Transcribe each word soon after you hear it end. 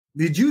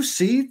Did you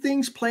see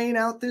things playing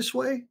out this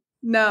way?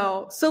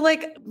 No. So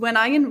like when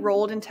I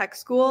enrolled in tech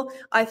school,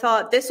 I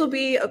thought this will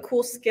be a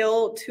cool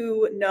skill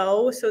to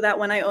know so that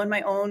when I own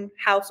my own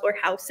house or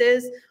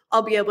houses,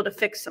 I'll be able to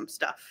fix some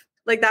stuff.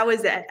 Like that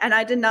was it. And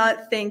I did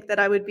not think that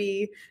I would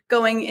be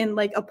going in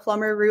like a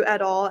plumber route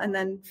at all. And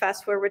then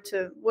fast forward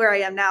to where I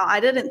am now. I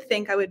didn't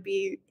think I would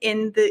be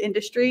in the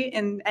industry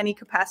in any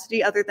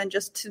capacity other than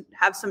just to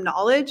have some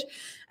knowledge.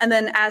 And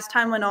then as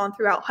time went on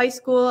throughout high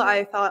school,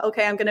 I thought,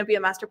 okay, I'm going to be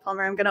a master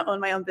plumber. I'm going to own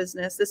my own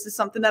business. This is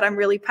something that I'm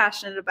really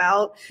passionate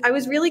about. I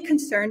was really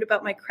concerned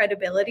about my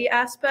credibility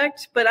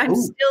aspect, but I'm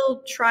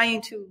still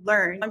trying to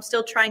learn. I'm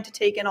still trying to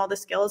take in all the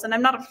skills, and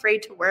I'm not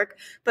afraid to work,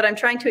 but I'm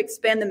trying to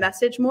expand the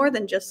message more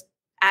than just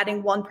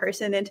adding one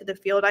person into the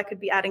field. I could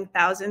be adding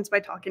thousands by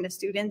talking to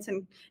students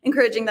and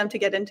encouraging them to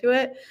get into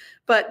it.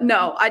 But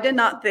no, I did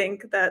not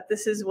think that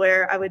this is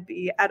where I would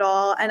be at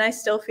all. And I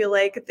still feel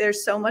like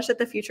there's so much that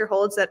the future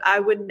holds that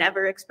I would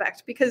never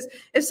expect. Because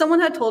if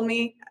someone had told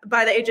me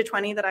by the age of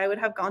 20 that I would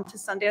have gone to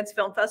Sundance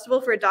Film Festival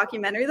for a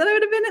documentary that I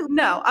would have been in,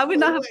 no, I would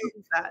not have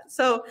believed that.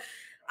 So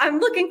I'm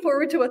looking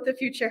forward to what the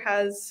future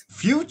has.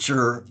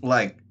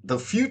 The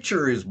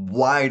future is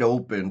wide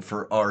open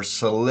for our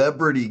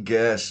celebrity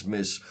guest,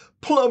 Miss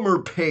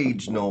Plumber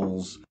Paige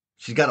Knowles.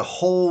 She's got a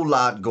whole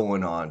lot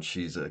going on.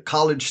 She's a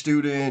college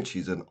student.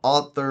 She's an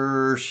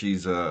author.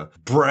 She's a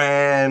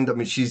brand. I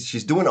mean,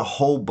 she's doing a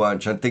whole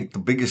bunch. I think the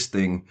biggest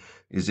thing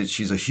is that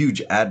she's a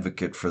huge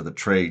advocate for the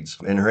trades.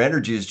 And her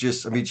energy is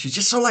just, I mean, she's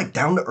just so like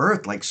down to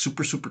earth, like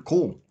super, super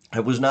cool. I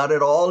was not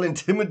at all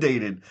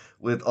intimidated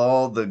with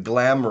all the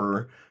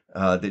glamour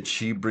that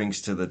she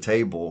brings to the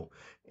table.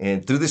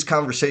 And through this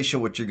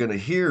conversation, what you're going to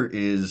hear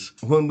is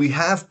when we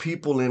have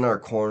people in our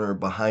corner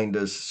behind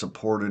us,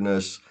 supporting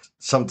us,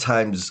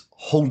 sometimes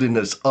holding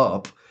us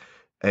up,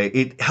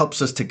 it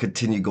helps us to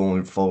continue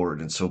going forward.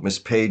 And so Miss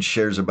Paige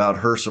shares about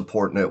her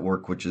support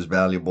network, which is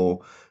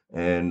valuable.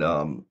 And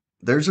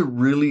there's a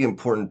really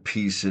important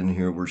piece in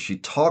here where she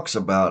talks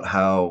about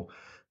how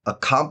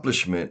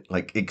accomplishment,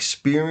 like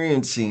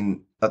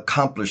experiencing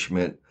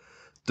accomplishment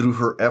through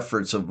her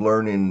efforts of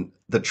learning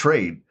the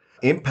trade,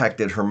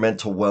 impacted her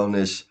mental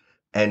wellness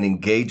and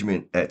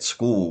engagement at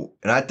school.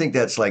 And I think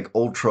that's like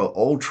ultra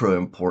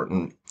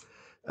important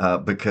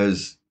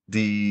because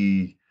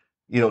the,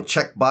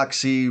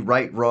 checkboxy,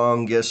 right,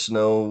 wrong, yes,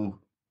 no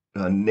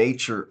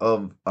nature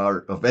of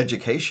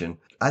education,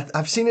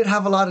 I've seen it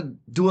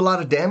do a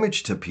lot of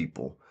damage to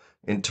people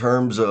in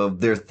terms of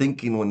their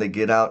thinking when they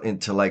get out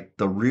into like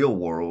the real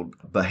world,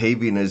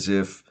 behaving as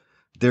if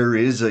there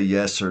is a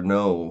yes or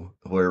no,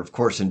 where of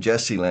course in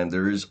Jesse land,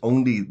 there is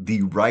only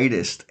the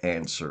rightest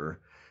answer.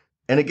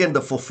 And again,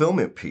 the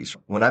fulfillment piece.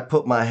 When I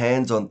put my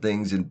hands on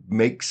things and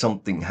make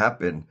something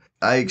happen,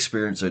 I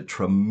experience a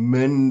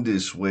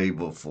tremendous wave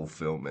of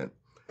fulfillment.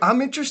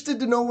 I'm interested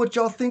to know what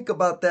y'all think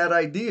about that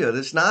idea.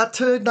 It's not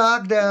to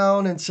knock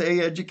down and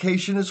say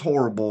education is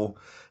horrible.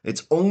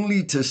 It's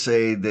only to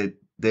say that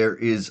there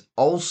is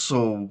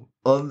also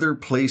other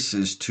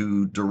places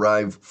to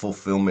derive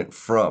fulfillment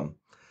from.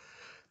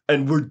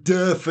 And we're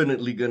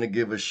definitely going to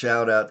give a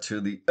shout out to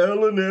the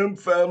L&M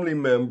family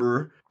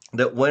member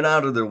that went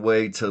out of their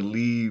way to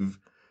leave,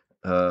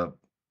 I'm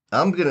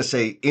going to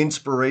say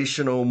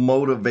inspirational,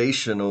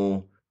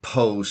 motivational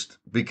post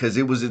because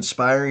it was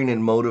inspiring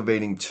and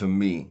motivating to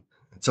me.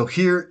 So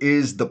here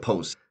is the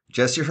post.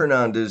 Jesse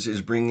Hernandez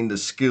is bringing the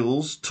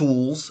skills,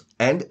 tools,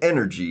 and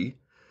energy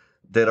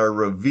that are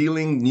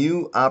revealing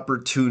new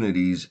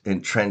opportunities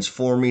and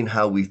transforming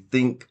how we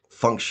think,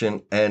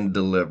 function, and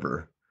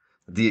deliver.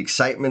 The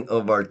excitement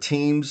of our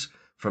teams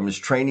from his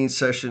training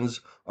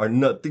sessions are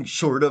nothing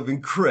short of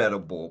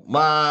incredible.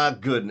 My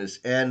goodness.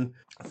 And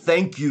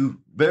thank you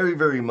very,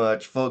 very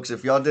much, folks.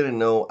 If y'all didn't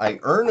know, I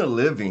earn a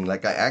living.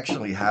 Like I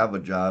actually have a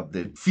job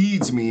that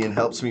feeds me and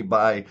helps me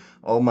buy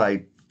all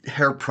my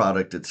hair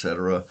product,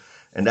 etc.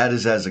 And that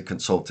is as a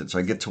consultant. So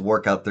I get to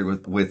work out there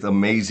with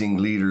amazing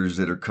leaders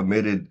that are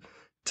committed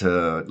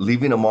to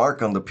leaving a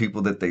mark on the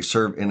people that they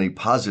serve in a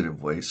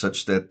positive way,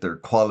 such that their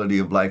quality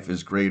of life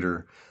is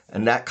greater.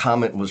 And that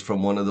comment was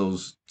from one of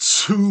those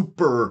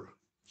super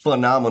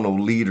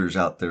phenomenal leaders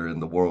out there in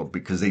the world,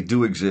 because they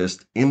do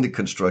exist in the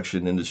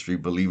construction industry,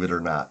 believe it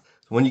or not.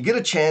 When you get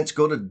a chance,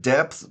 go to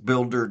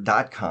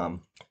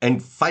depthbuilder.com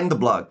and find the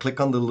blog. Click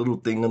on the little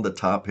thing on the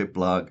top, hit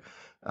blog.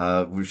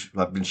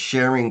 I've been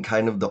sharing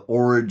kind of the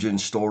origin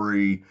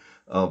story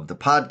of the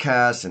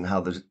podcast and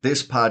how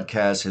this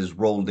podcast has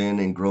rolled in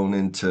and grown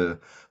into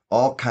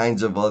all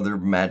kinds of other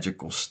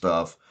magical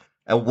stuff.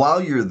 And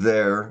while you're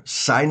there,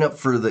 sign up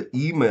for the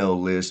email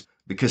list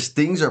because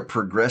things are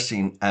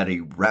progressing at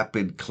a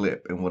rapid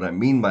clip. And what I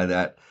mean by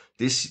that,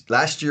 this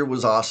last year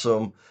was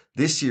awesome.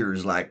 This year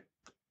is like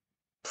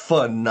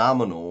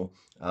phenomenal.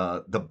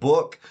 The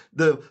book,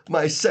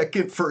 my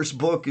first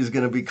book is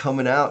going to be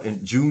coming out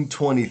in June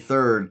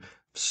 23rd.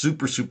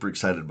 Super, super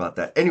excited about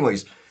that.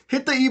 Anyways,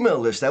 hit the email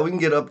list that we can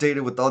get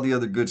updated with all the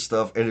other good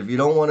stuff. And if you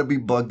don't want to be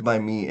bugged by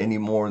me any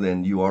more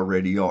than you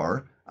already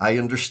are, I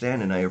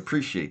understand and I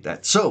appreciate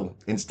that. So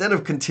instead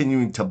of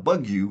continuing to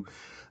bug you,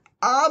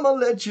 I'ma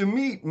let you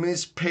meet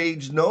Miss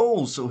Paige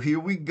Knowles. So here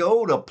we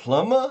go to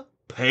Plumber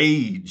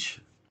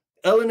Paige.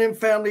 L&M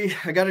family,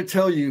 I got to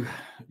tell you,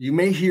 you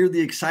may hear the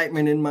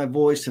excitement in my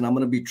voice, and I'm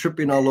going to be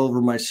tripping all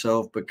over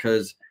myself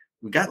because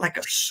we got like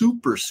a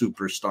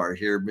superstar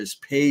here, Miss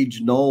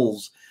Paige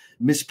Knowles.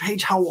 Miss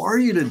Paige, how are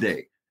you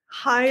today?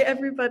 Hi,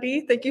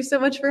 everybody. Thank you so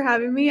much for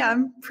having me.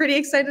 I'm pretty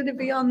excited to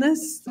be on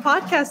this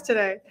podcast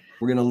today.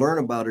 We're going to learn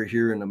about her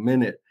here in a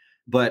minute,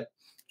 but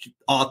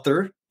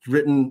author,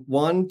 written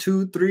 1,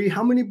 2, 3.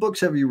 How many books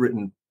have you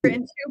written?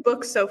 Written 2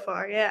 books so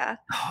far, yeah.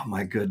 Oh,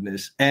 my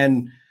goodness.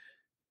 And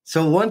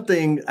so one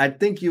thing, I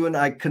think you and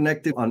I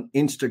connected on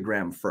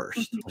Instagram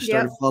first. I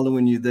started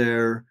following you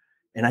there,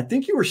 and I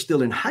think you were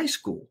still in high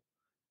school.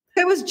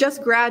 I was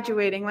just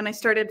graduating when I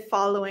started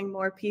following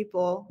more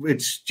people.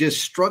 It's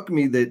just struck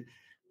me that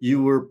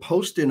you were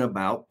posting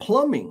about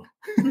plumbing.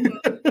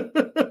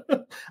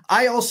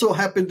 I also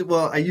happen to,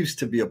 I used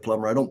to be a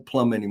plumber. I don't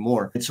plumb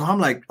anymore. And so I'm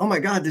like, oh my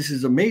God, this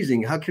is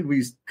amazing. How could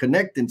we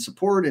connect and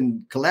support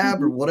and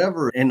collab or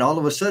whatever? And all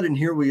of a sudden,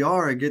 here we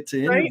are. I get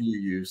to interview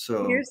you.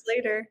 So years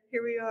later,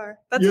 here we are.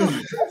 That's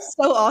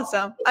so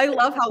awesome. I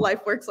love how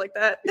life works like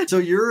that. So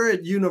you're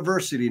at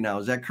university now.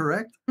 Is that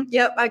correct?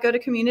 Yep. I go to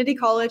community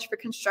college for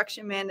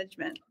construction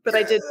management, but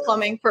I did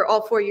plumbing for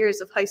all 4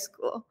 years of high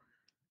school.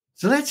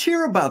 So let's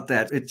hear about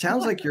that. It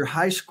sounds like your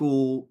high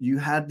school, you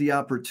had the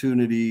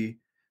opportunity,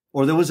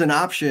 or there was an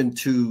option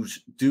to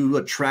do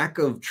a track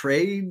of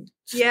trade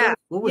stuff? Yeah.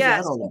 What was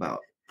that all about?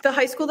 The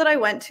high school that I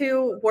went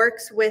to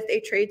works with a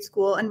trade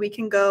school, and we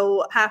can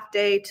go half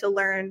day to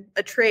learn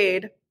a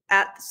trade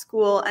at the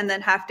school and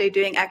then half day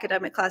doing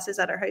academic classes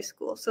at our high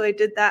school. So I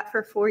did that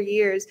for 4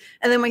 years.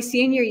 And then my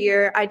senior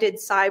year, I did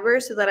cyber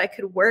so that I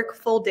could work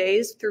full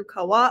days through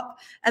co-op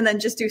and then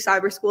just do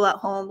cyber school at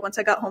home once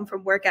I got home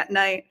from work at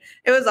night.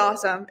 It was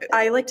awesome.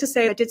 I like to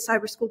say I did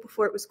cyber school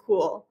before it was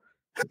cool.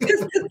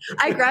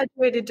 I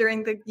graduated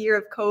during the year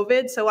of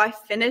COVID. So I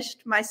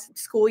finished my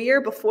school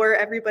year before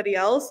everybody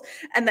else.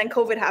 And then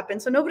COVID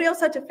happened. So nobody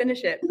else had to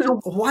finish it. So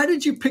why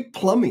did you pick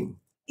plumbing?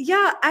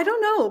 Yeah, I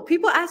don't know.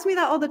 People ask me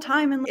that all the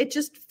time, and it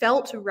just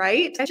felt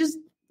right. I just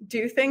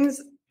do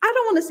things, I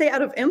don't want to say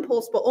out of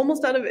impulse, but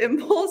almost out of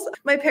impulse.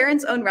 My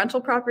parents own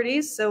rental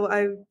properties, so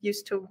I'm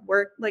used to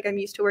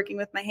working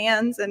with my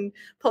hands, and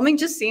plumbing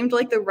just seemed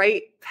like the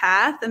right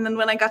path. And then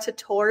when I got to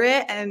tour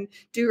it and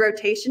do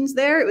rotations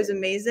there, it was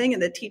amazing.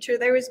 And the teacher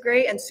there was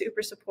great and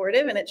super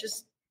supportive, and it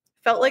just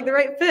felt like the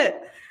right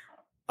fit.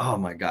 Oh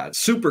my God,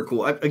 super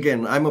cool.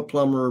 Again, I'm a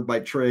plumber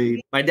by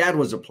trade. My dad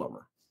was a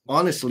plumber.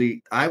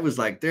 Honestly, I was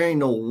like, there ain't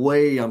no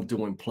way I'm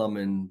doing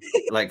plumbing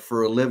like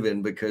for a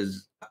living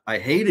because I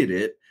hated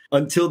it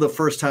until the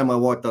first time I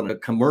walked on a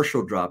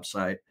commercial job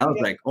site. I was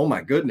like, oh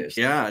my goodness.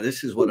 Yeah,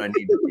 this is what I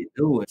need to be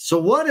doing. So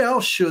what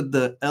else should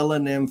the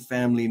L&M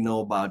family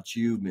know about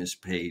you, Miss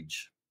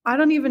Paige? I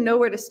don't even know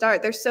where to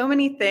start. There's so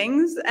many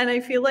things, and I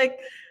feel like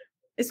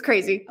it's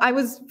crazy. I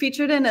was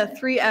featured in a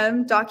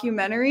 3M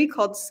documentary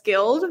called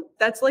Skilled.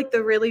 That's like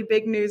the really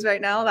big news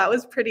right now. That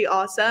was pretty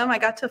awesome. I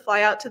got to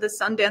fly out to the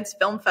Sundance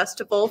Film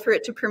Festival for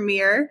it to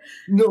premiere.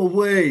 No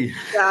way.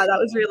 Yeah, that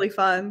was really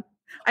fun.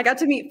 I got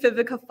to meet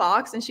Vivica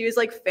Fox, and she was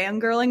like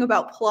fangirling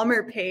about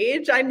Plumber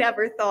Paige. I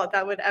never thought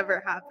that would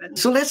ever happen.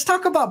 So let's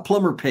talk about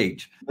Plumber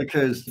Paige,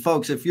 because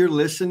folks, if you're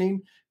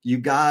listening, you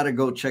got to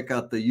go check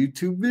out the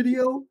YouTube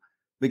video,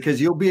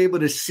 because you'll be able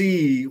to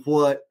see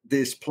what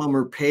this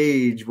Plumber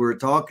Paige we're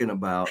talking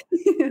about.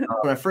 When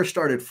I first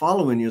started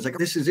following you, I was like,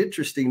 this is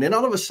interesting. Then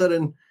all of a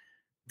sudden,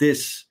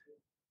 this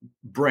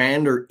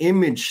brand or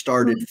image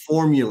started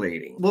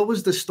formulating. What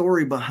was the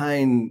story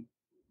behind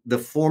the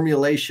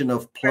formulation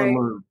of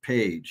Plumber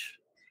Paige?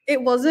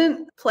 It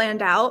wasn't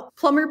planned out.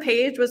 Plumber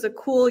Paige was a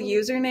cool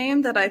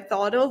username that I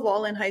thought of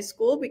while in high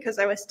school because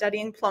I was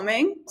studying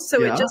plumbing.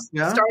 So it just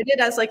started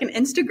as like an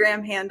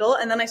Instagram handle.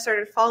 And then I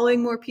started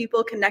following more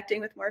people,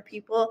 connecting with more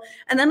people.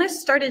 And then I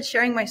started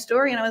sharing my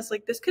story, and I was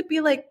like, this could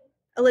be like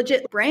a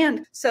legit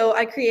brand. So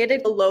I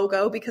created a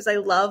logo because I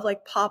love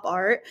like pop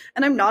art,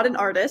 and I'm not an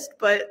artist,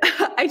 but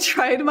I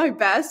tried my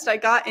best. I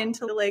got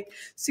into like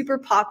super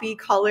poppy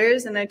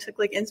colors, and I took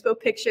like inspo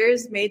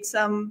pictures, made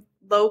some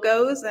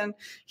logos, and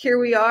here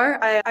we are.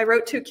 I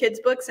wrote 2 kids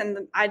books, and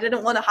I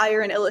didn't want to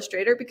hire an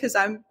illustrator because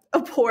I'm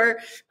a poor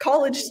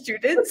college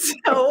student.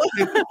 So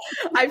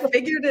I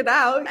figured it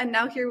out, and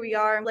now here we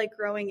are, like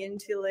growing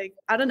into like,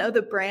 I don't know,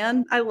 the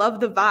brand. I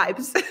love the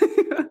vibes.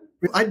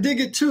 I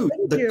dig it too.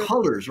 The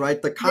colors, right?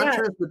 The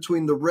contrast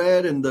between the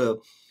red and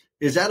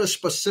is that a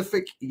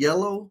specific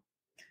yellow?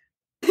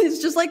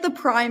 It's just like the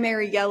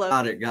primary yellow.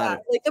 Got it.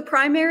 Like the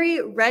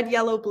primary red,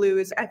 yellow,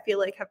 blues, I feel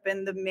like have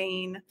been the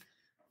main.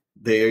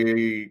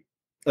 They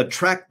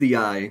attract the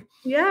eye.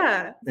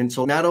 Yeah. And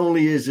so not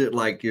only is it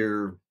like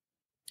your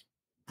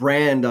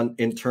brand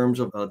in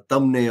terms of a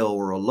thumbnail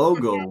or a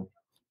logo,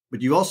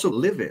 but you also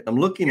live it. I'm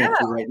looking at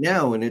you right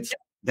now, and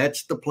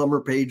that's the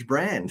Plumber Paige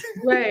brand.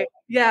 Right.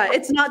 Yeah.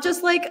 It's not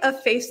just like a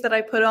face that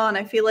I put on.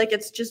 I feel like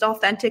it's just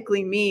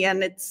authentically me,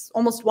 and it's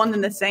almost one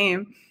and the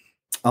same.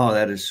 Oh,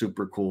 that is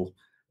super cool.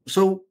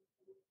 So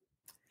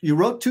you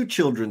wrote 2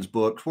 children's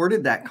books. Where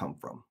did that come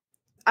from?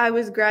 I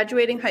was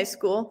graduating high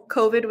school.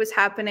 COVID was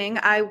happening.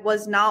 I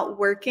was not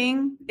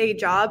working a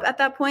job at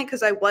that point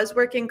because I was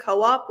working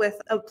co-op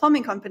with a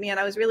plumbing company and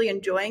I was really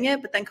enjoying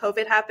it. But then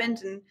COVID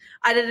happened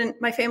and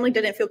my family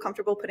didn't feel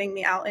comfortable putting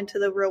me out into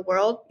the real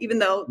world, even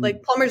though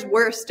like plumbers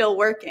were still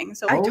working.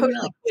 So I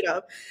totally could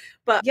have.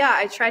 But yeah,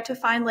 I tried to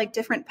find like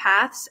different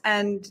paths,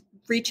 and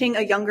reaching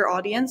a younger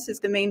audience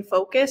is the main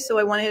focus. So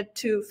I wanted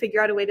to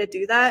figure out a way to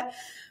do that.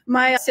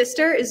 My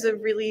sister is a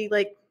really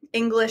like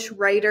English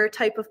writer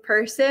type of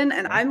person,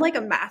 and I'm like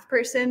a math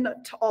person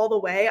all the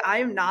way. I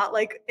am not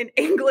like an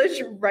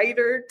English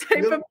writer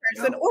type of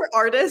person or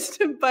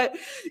artist, but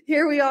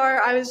here we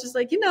are. I was just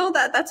like,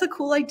 that's a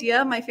cool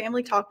idea. My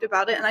family talked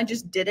about it and I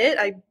just did it.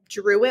 I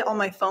drew it on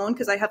my phone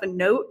because I have a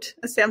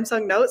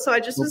Samsung Note. So I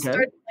just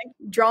started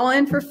like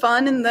drawing for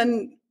fun, and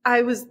then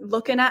I was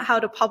looking at how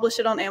to publish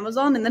it on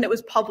Amazon, and then it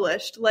was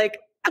published. Like,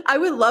 I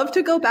would love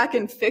to go back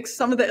and fix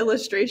some of the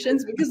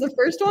illustrations because the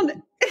first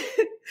one,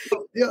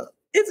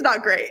 it's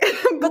not great.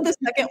 But the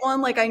second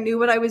one, like I knew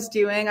what I was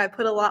doing. I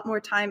put a lot more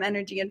time,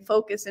 energy, and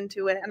focus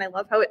into it. And I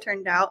love how it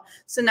turned out.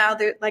 So now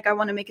I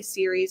want to make a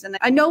series, and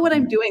I know what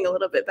I'm doing a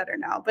little bit better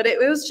now, but it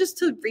was just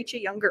to reach a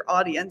younger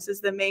audience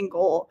is the main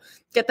goal.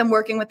 Get them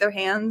working with their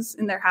hands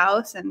in their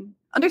house and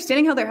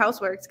understanding how their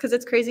house works. Because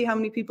it's crazy how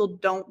many people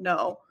don't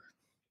know,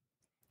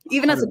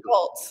 even as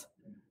adults.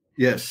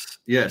 Yes.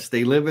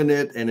 They live in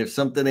it. And if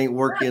something ain't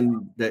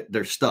working, that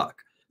they're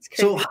stuck.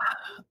 So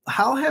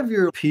how have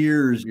your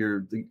peers,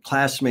 the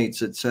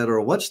classmates, et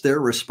cetera, what's their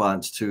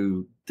response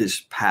to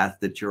this path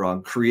that you're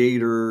on?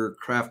 Creator,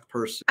 craft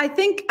person? I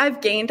think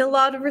I've gained a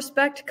lot of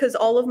respect because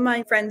all of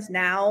my friends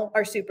now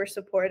are super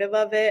supportive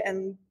of it.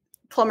 And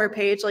Plumber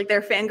Paige, like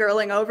they're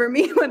fangirling over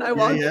me when I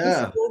walk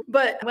into school.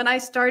 But when I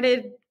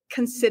started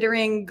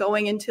considering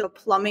going into a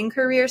plumbing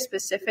career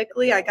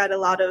specifically, I got a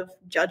lot of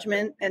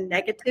judgment and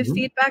negative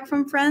feedback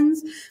from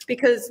friends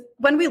because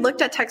when we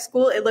looked at tech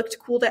school, it looked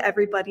cool to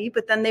everybody.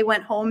 But then they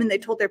went home and they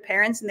told their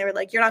parents and they were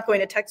like, you're not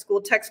going to tech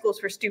school. Tech school's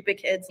for stupid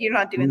kids. You're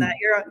not doing that.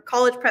 You're on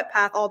college prep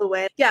path all the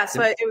way. Yeah.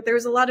 So there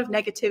was a lot of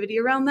negativity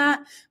around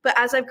that. But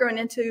as I've grown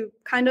into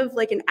kind of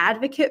like an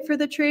advocate for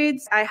the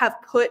trades, I have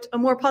put a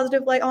more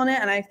positive light on it.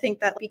 And I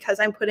think that because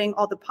I'm putting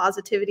all the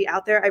positivity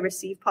out there, I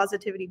receive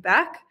positivity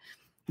back.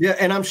 Yeah,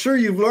 and I'm sure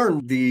you've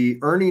learned the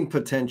earning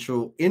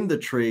potential in the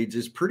trades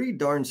is pretty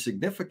darn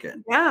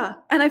significant. Yeah,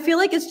 and I feel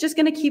like it's just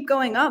going to keep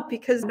going up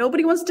because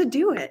nobody wants to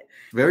do it.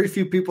 Very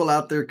few people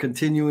out there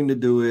continuing to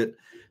do it.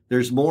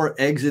 There's more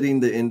exiting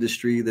the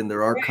industry than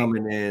there are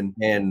coming in,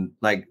 and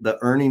like the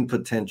earning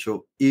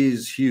potential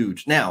is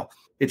huge. Now,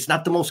 it's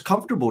not the most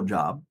comfortable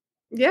job.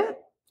 Yeah.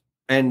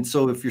 And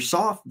so if you're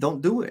soft,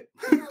 don't do it.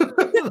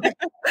 Like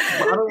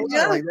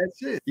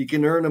that's it. You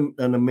can earn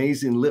an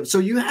amazing living. So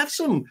you have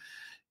some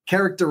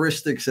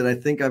characteristics that I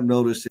think I've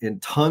noticed in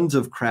tons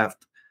of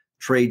craft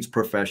trades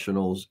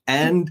professionals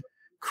and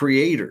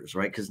creators,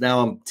 right? Because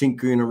now I'm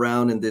tinkering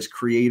around in this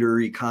creator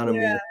economy.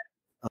 Yeah.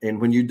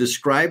 And when you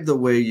describe the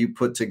way you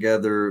put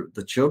together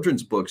the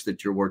children's books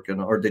that you're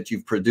working on or that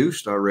you've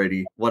produced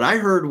already, what I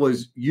heard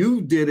was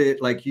you did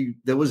it like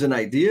there was an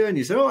idea and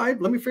you said, let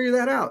me figure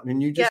that out.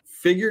 And you just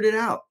figured it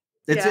out.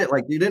 That's it.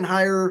 Like you didn't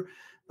hire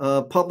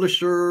a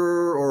publisher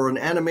or an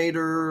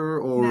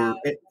animator or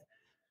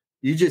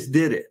you just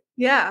did it.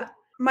 Yeah.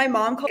 My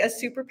mom called it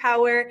a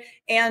superpower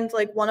and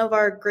like one of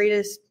our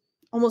greatest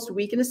almost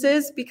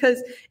weaknesses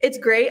because it's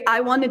great.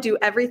 I want to do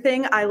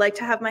everything. I like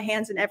to have my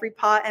hands in every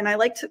pot and I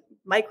like to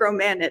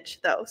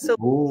micromanage though. So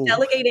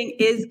delegating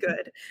is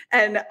good.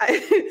 And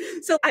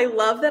so I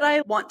love that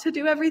I want to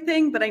do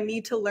everything, but I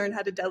need to learn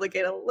how to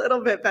delegate a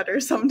little bit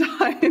better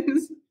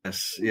sometimes.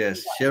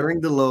 Yes.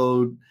 Sharing the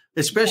load,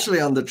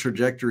 especially on the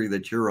trajectory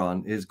that you're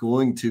on, is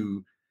going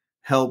to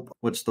help,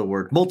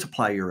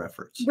 multiply your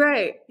efforts.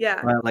 Right.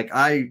 Yeah. Like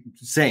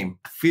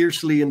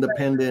fiercely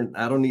independent.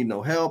 I don't need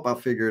no help. I'll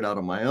figure it out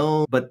on my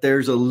own. But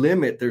there's a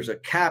limit. There's a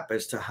cap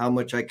as to how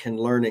much I can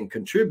learn and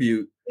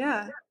contribute.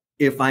 Yeah.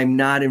 If I'm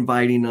not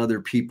inviting other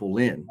people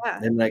in.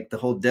 Yeah. And like the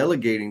whole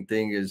delegating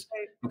thing is,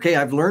 okay,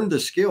 I've learned the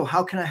skill.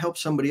 How can I help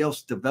somebody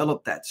else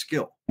develop that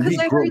skill? Because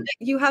I heard that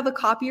you have a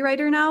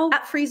copywriter now.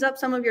 That frees up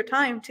some of your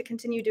time to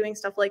continue doing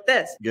stuff like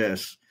this.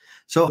 Yes.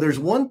 So there's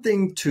one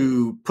thing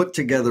to put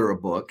together a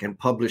book and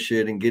publish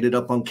it and get it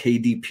up on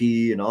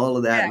KDP and all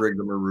of that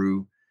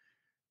rigmarole.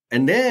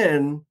 And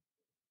then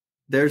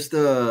there's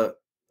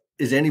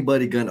is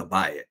anybody going to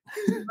buy it?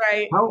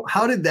 Right.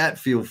 How did that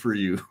feel for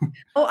you?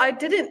 Oh, I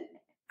didn't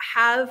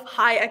have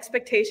high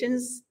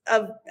expectations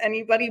of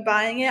anybody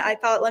buying it. I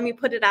thought, let me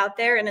put it out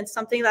there and it's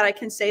something that I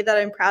can say that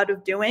I'm proud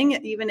of doing,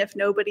 even if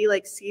nobody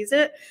sees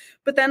it.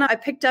 But then I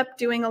picked up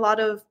doing a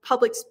lot of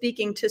public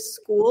speaking to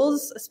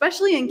schools,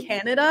 especially in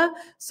Canada.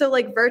 So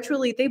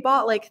virtually they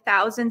bought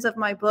thousands of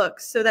my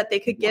books so that they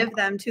could give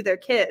them to their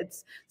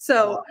kids.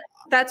 So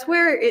that's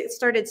where it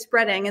started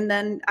spreading. And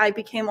then I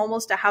became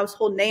almost a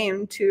household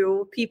name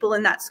to people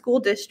in that school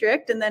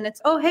district. And then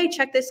it's, oh, hey,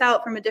 check this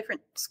out from a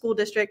different school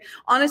district.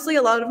 Honestly,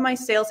 a lot of my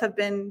sales have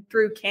been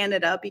through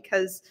Canada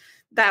because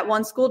that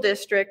one school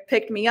district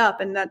picked me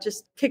up, and that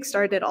just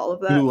kickstarted all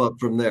of that. Blew up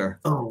from there.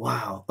 Oh,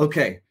 wow.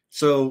 Okay.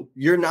 So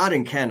you're not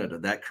in Canada,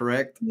 that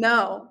correct?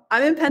 No,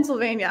 I'm in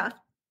Pennsylvania.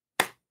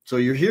 So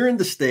you're here in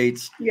the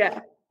States.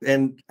 Yeah.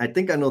 And I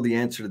think I know the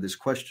answer to this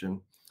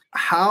question.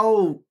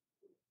 How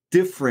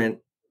different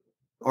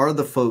are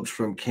the folks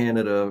from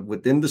Canada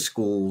within the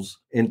schools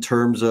in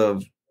terms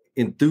of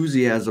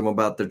enthusiasm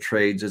about the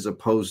trades as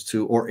opposed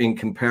to, or in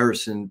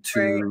comparison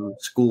to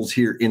schools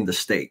here in the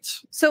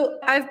States? So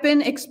I've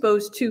been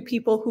exposed to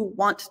people who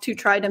want to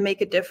try to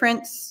make a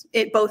difference,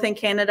 both in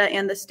Canada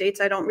and the States.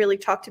 I don't really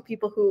talk to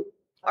people who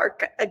are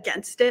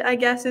against it, I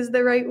guess is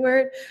the right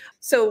word.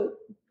 So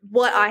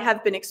what I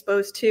have been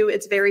exposed to,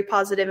 it's very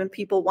positive, and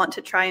people want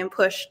to try and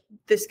push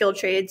the skilled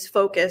trades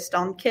focused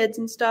on kids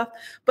and stuff.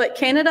 But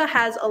Canada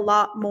has a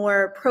lot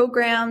more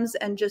programs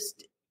and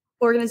just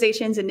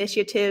organizations,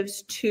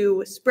 initiatives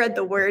to spread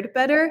the word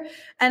better.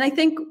 And I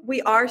think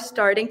we are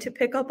starting to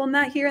pick up on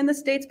that here in the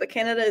States, but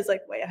Canada is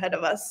like way ahead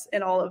of us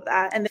in all of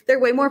that. And they're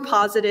way more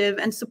positive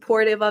and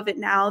supportive of it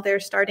now. They're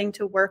starting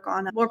to work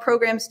on more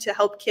programs to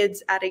help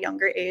kids at a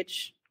younger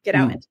age get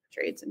out into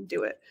the trades and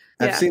do it.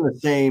 I've seen the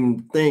same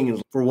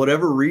thing. For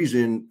whatever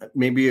reason,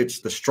 maybe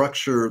it's the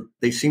structure.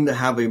 They seem to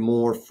have a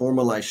more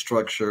formalized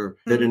structure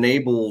that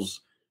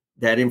enables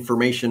that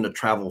information to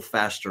travel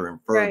faster and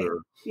further.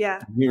 Right.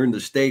 Yeah. Here in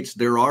the States,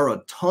 there are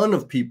a ton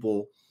of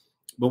people,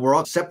 but we're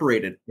all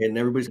separated and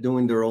everybody's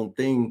doing their own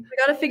thing.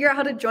 We got to figure out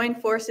how to join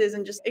forces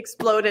and just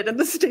explode it in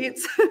the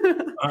States.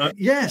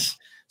 Yes.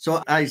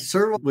 So I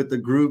serve with the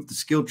group, the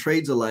Skilled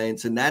Trades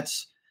Alliance, and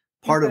that's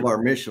part of our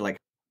mission. Like,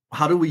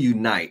 how do we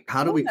unite?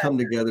 How do we come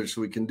together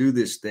so we can do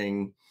this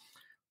thing?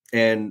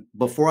 And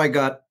before I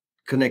got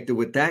connected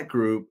with that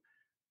group,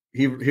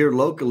 here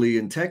locally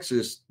in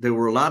Texas, there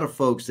were a lot of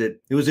folks that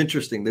it was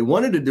interesting. They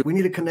wanted to do, we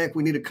need to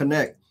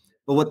connect.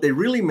 But what they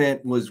really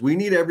meant was we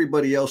need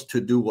everybody else to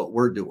do what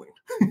we're doing.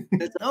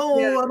 I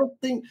don't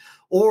think,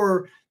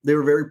 or they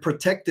were very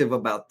protective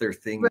about their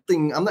thing.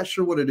 I'm not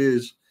sure what it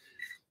is,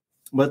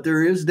 but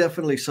there is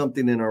definitely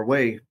something in our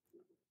way.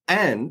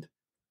 And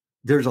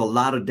there's a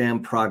lot of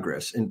damn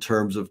progress in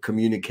terms of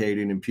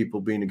communicating and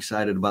people being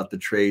excited about the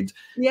trades.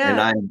 Yeah.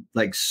 And I'm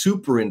like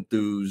super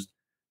enthused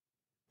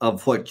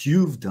of what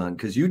you've done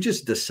because you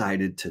just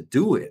decided to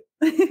do it.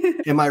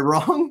 Am I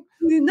wrong?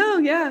 No,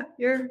 yeah,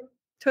 you're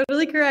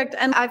totally correct.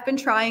 And I've been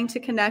trying to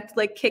connect,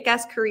 like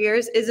Kick-Ass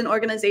Careers is an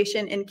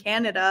organization in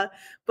Canada,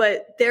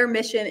 but their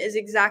mission is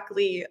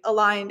exactly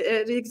aligned.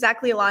 It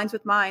exactly aligns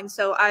with mine.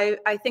 So I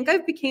think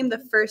I've became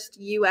the first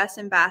US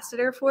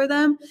ambassador for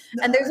them.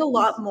 Nice. And there's a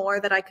lot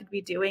more that I could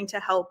be doing to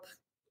help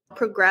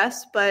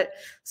progress, but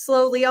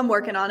slowly I'm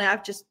working on it.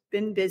 I've just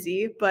been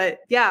busy, but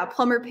yeah,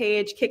 Plumber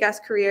Paige, Kick-Ass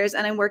Careers,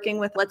 and I'm working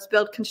with Let's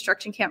Build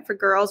Construction Camp for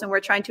Girls, and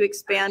we're trying to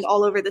expand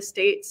all over the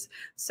States.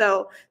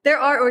 So there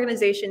are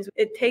organizations.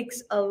 It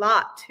takes a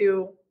lot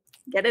to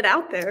get it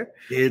out there.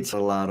 It's a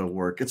lot of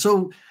work. And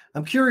so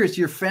I'm curious,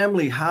 your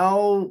family,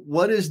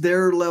 what is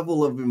their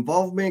level of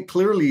involvement?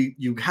 Clearly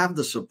you have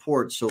the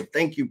support. So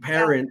thank you,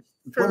 parents.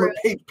 Plumber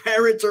Paige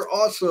parents are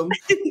awesome.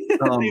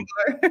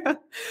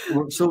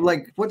 So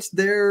like, what's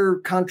their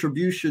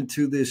contribution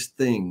to this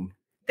thing?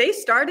 They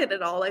started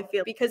it all, I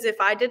feel, because if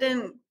I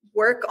didn't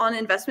work on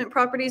investment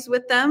properties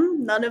with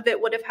them, none of it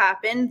would have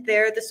happened.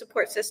 They're the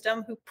support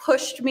system who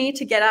pushed me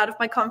to get out of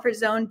my comfort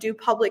zone, do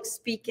public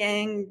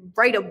speaking,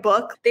 write a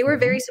book. They were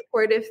very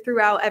supportive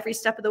throughout every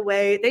step of the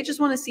way. They just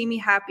want to see me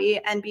happy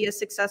and be as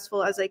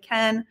successful as I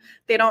can.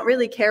 They don't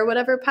really care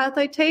whatever path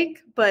I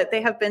take, but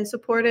they have been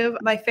supportive.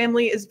 My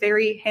family is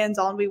very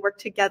hands-on. We work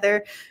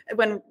together.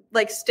 When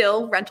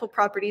still rental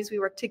properties, we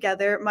work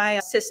together. My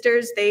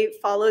sisters, they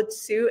followed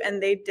suit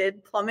and they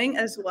did plumbing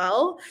as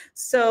well.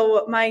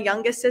 So my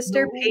youngest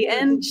sister,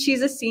 Peyton,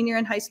 she's a senior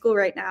in high school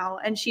right now.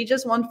 And she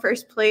just won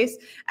first place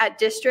at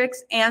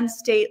districts and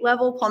state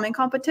level plumbing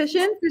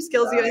competition for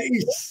Skills USA.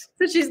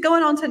 So she's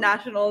going on to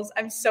nationals.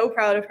 I'm so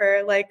proud of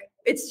her.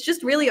 It's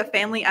just really a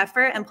family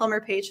effort. And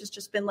Plumber Paige has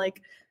just been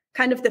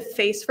kind of the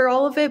face for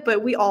all of it.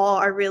 But we all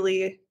are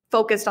really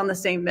focused on the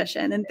same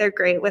mission. And they're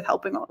great with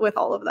helping with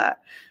all of that.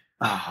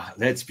 Ah,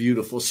 that's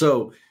beautiful.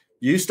 So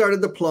you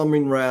started the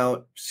plumbing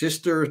route,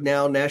 sister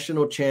now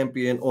national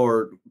champion,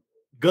 or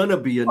gonna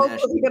be a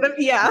national.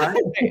 Yeah.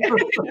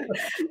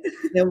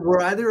 And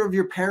were either of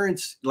your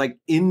parents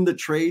in the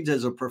trades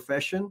as a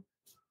profession?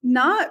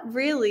 Not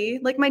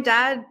really. My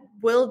dad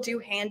will do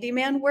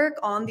handyman work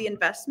on the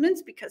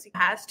investments because he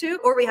has to,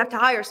 or we have to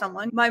hire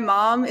someone. My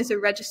mom is a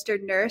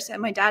registered nurse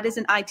and my dad is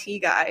an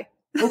IT guy.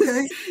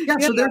 Okay. Yeah.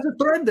 So there's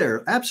a thread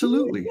there.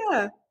 Absolutely.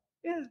 Yeah.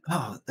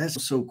 Oh,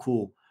 that's so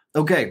cool.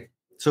 Okay,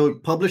 so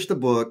published a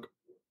book.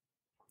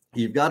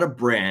 You've got a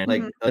brand,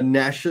 a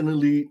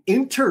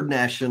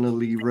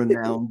internationally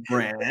renowned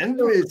brand.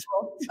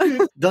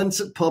 You've done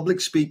some public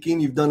speaking.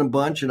 You've done a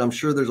bunch, and I'm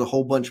sure there's a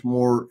whole bunch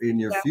more in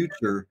your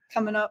future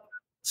coming up.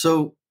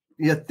 So,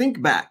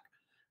 think back.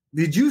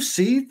 Did you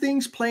see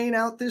things playing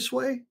out this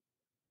way?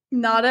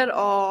 Not at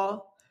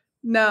all.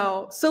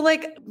 No. So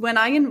like when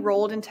I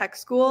enrolled in tech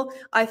school,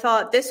 I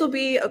thought this will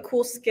be a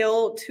cool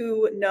skill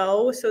to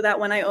know so that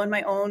when I own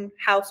my own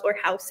house or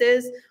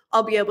houses,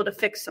 I'll be able to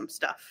fix some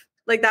stuff.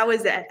 Like that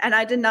was it. And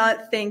I did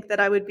not think that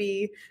I would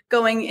be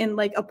going in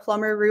like a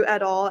plumber route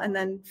at all. And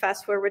then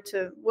fast forward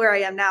to where I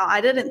am now.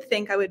 I didn't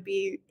think I would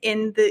be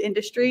in the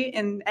industry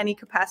in any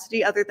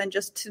capacity other than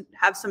just to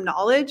have some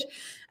knowledge.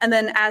 And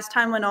then as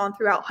time went on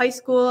throughout high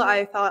school,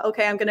 I thought,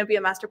 okay, I'm going to be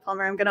a master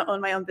plumber. I'm going to own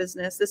my own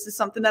business. This is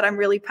something that I'm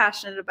really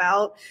passionate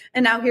about.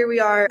 And now here we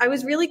are. I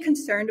was really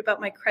concerned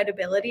about my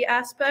credibility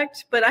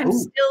aspect, but I'm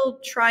still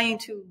trying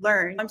to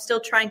learn. I'm still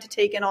trying to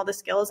take in all the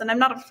skills, and I'm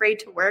not afraid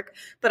to work,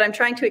 but I'm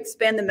trying to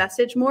expand the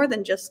message more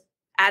than just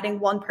adding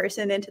one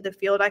person into the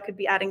field. I could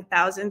be adding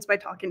thousands by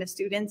talking to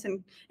students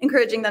and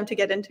encouraging them to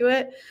get into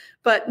it.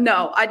 But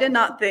no, I did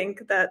not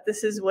think that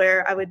this is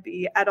where I would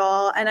be at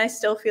all. And I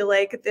still feel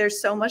like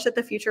there's so much that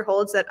the future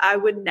holds that I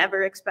would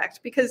never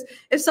expect. Because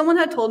if someone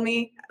had told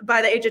me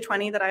by the age of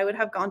 20 that I would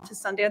have gone to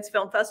Sundance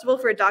Film Festival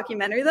for a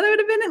documentary that I would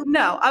have been in,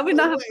 no, I would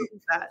not have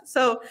believed that.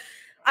 So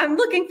I'm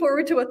looking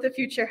forward to what the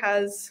future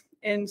has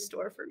in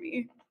store for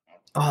me.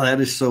 Oh, that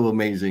is so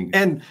amazing.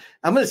 And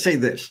I'm going to say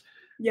this.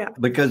 Yeah.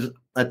 Because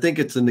I think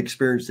it's an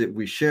experience that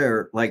we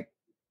share. Like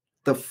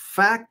the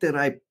fact that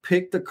I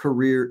picked a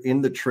career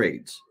in the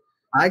trades,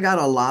 I got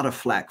a lot of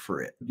flack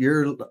for it.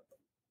 You're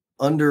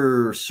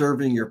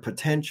underserving your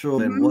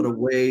potential and what a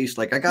waste.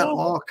 Like I got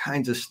all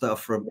kinds of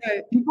stuff from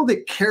people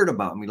that cared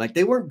about me. Like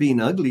they weren't being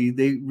ugly.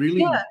 They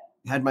really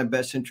had my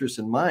best interest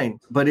in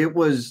mind, but it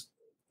was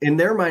in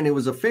their mind, it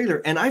was a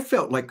failure. And I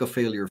felt like a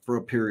failure for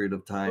a period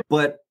of time,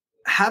 but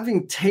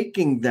having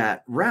taken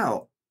that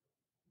route,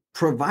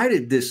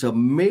 provided this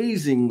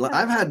amazing,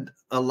 I've had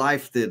a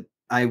life that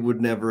I would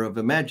never have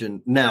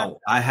imagined. Now,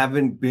 I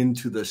haven't been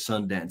to the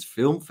Sundance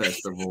Film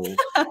Festival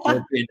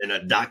or been in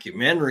a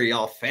documentary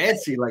all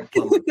fancy like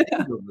Plumber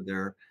over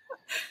there,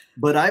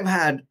 but I've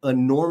had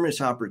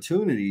enormous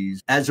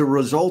opportunities as a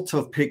result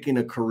of picking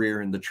a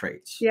career in the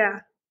trades.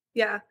 Yeah.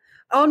 Yeah.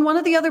 On one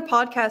of the other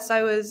podcasts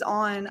I was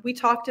on, we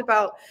talked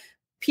about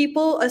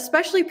people,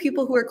 especially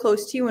people who are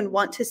close to you and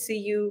want to see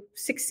you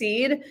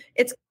succeed.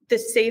 It's the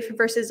safe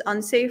versus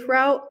unsafe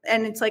route.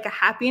 And it's like a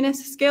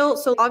happiness scale.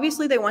 So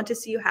obviously they want to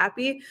see you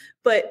happy,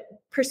 but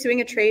pursuing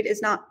a trade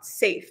is not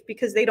safe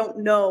because they don't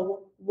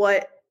know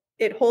what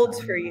it holds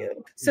for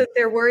you. So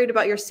they're worried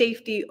about your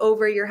safety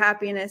over your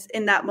happiness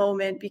in that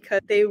moment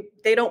because they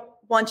don't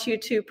want you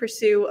to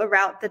pursue a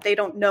route that they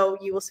don't know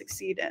you will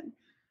succeed in.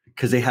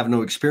 Because they have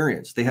no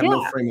experience. They have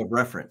no frame of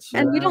reference.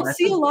 And we don't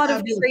see a lot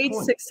of trade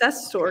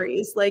success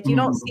stories. Like you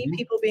don't see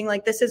people being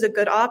like, this is a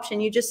good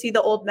option. You just see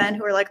the old men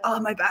who are like,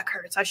 oh, my back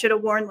hurts. I should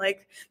have worn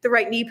like the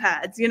right knee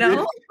pads, you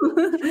know?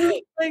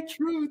 Like,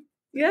 truth.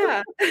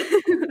 Yeah.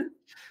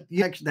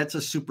 Yeah, that's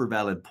a super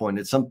valid point.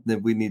 It's something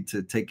that we need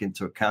to take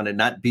into account and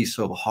not be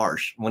so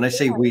harsh. When I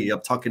say we,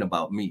 I'm talking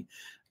about me.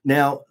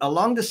 Now,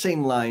 along the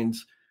same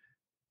lines,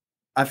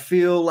 I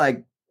feel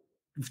like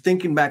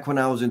thinking back when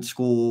I was in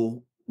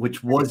school,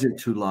 which wasn't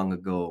too long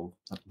ago,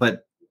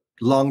 but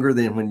longer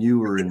than when you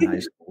were in high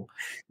school,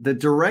 the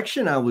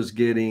direction I was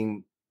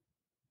getting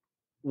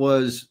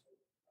was,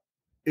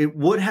 it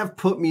would have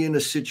put me in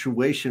a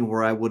situation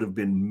where I would have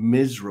been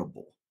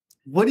miserable.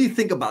 What do you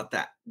think about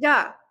that?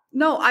 Yeah.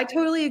 No, I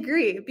totally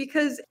agree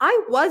because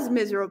I was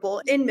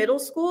miserable in middle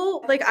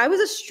school. Like I was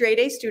a straight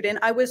A student.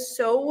 I was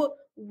so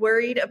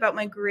worried about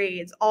my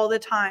grades all the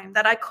time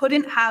that I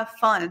couldn't have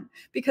fun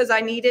because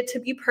I needed to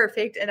be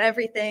perfect and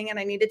everything. And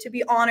I needed to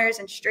be honors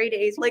and straight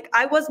A's. Like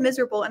I was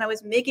miserable and I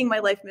was making my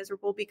life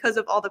miserable because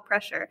of all the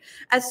pressure.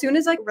 As soon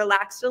as I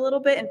relaxed a little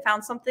bit and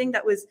found something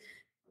that was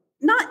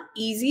not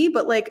easy,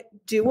 but like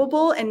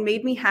doable and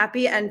made me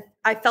happy and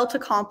I felt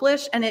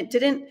accomplished, and it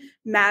didn't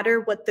matter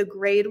what the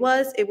grade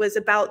was. It was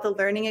about the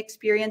learning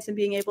experience and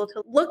being able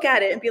to look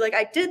at it and be like,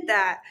 I did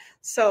that.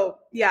 So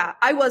yeah,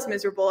 I was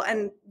miserable,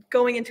 and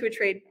going into a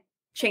trade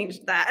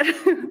changed that.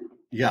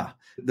 Yeah.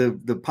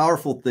 The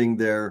powerful thing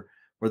there,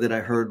 or that I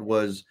heard,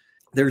 was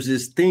there's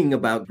this thing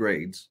about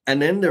grades. And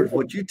then there's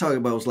what you talk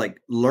about was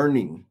like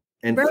learning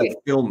and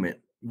fulfillment.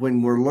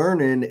 When we're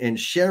learning and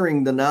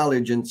sharing the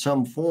knowledge in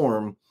some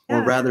form,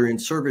 or rather in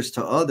service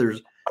to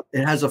others,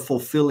 it has a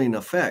fulfilling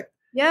effect.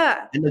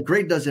 Yeah. And the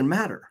grade doesn't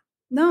matter.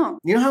 No.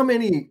 You know how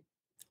many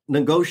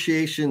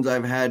negotiations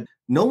I've had?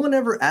 No one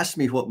ever asked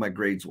me what my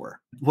grades were.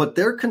 What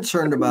they're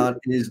concerned about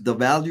is the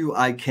value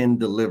I can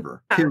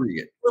deliver,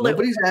 period.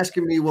 Nobody's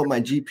asking me what my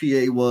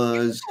GPA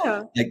was.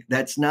 Yeah. Like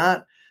that's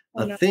not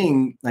a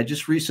thing. I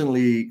just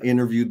recently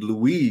interviewed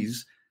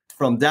Louise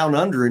from down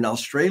under in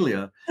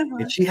Australia,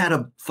 and she had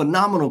a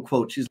phenomenal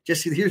quote. She's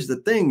Jesse, here's the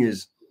thing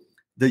is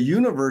the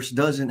universe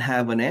doesn't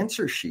have an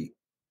answer sheet.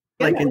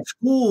 Like in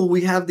school,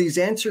 we have these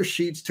answer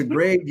sheets to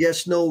grade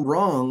yes, no,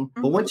 wrong.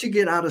 But once you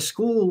get out of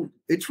school,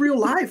 it's real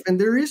life and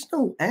there is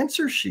no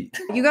answer sheet.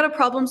 You got to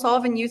problem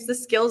solve and use the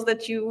skills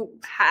that you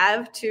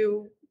have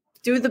to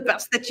do the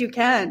best that you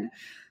can.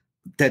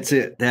 That's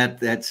it.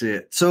 That's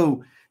it.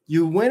 So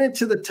you went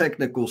into the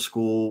technical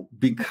school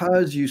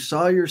because you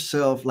saw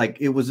yourself like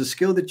it was a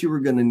skill that you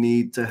were going to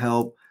need to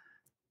help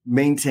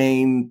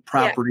maintain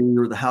property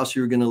or the house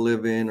you're going to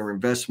live in or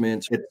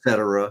investments,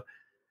 etc.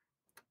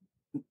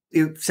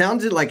 It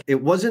sounded like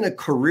it wasn't a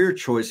career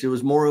choice. It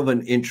was more of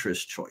an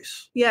interest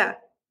choice. Yeah.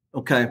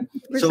 Okay.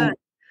 100%. So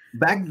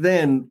back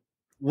then,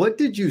 what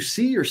did you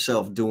see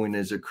yourself doing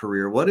as a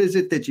career? What is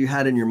it that you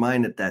had in your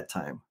mind at that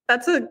time?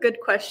 That's a good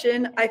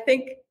question. I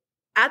think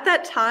at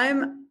that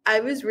time, I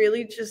was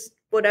really just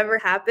whatever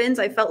happens.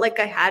 I felt like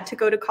I had to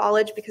go to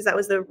college because that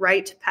was the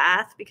right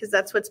path, because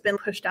that's what's been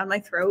pushed down my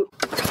throat.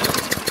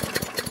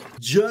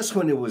 Just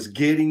when it was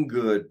getting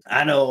good.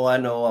 I know.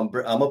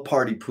 I'm a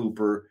party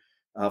pooper.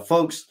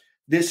 Folks,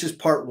 this is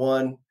part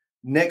one.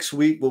 Next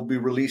week, we'll be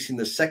releasing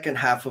the second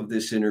half of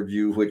this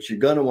interview, which you're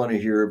going to want to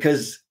hear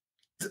because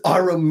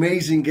our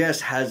amazing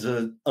guest has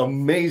an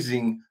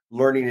amazing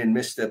learning and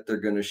misstep they're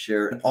going to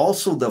share. And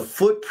also the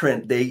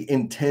footprint they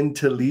intend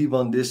to leave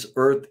on this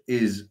earth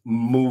is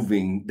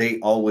moving. They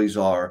always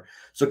are.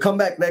 So come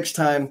back next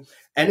time.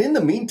 And in the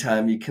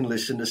meantime, you can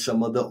listen to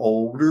some of the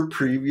older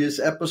previous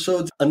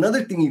episodes.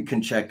 Another thing you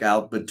can check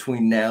out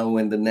between now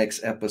and the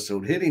next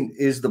episode hitting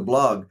is the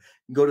blog.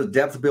 Go to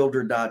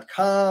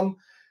depthbuilder.com.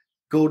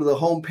 Go to the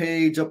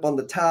homepage up on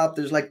the top.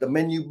 There's like the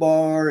menu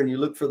bar, and you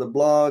look for the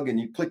blog and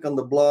you click on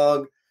the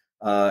blog.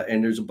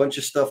 And there's a bunch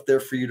of stuff there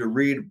for you to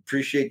read.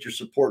 Appreciate your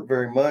support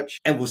very much.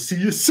 And we'll see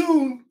you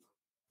soon.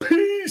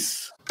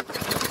 Peace.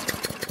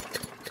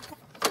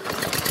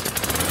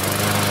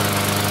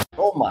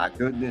 Oh my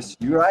goodness.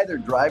 You're either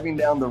driving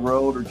down the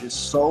road or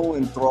just so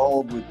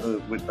enthralled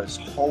with this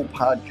whole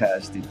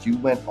podcast that you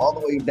went all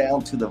the way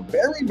down to the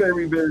very,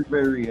 very, very,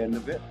 very end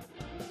of it.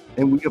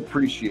 And we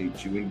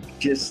appreciate you. And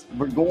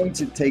we're going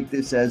to take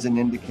this as an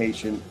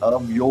indication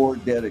of your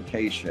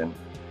dedication.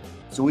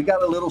 So we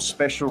got a little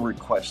special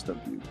request of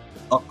you,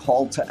 a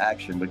call to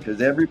action, because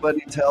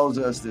everybody tells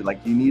us that like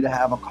you need to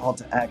have a call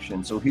to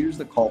action. So here's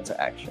the call to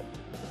action.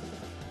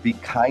 Be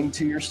kind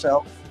to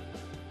yourself.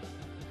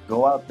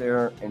 Go out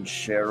there and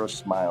share a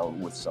smile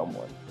with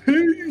someone.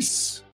 Peace.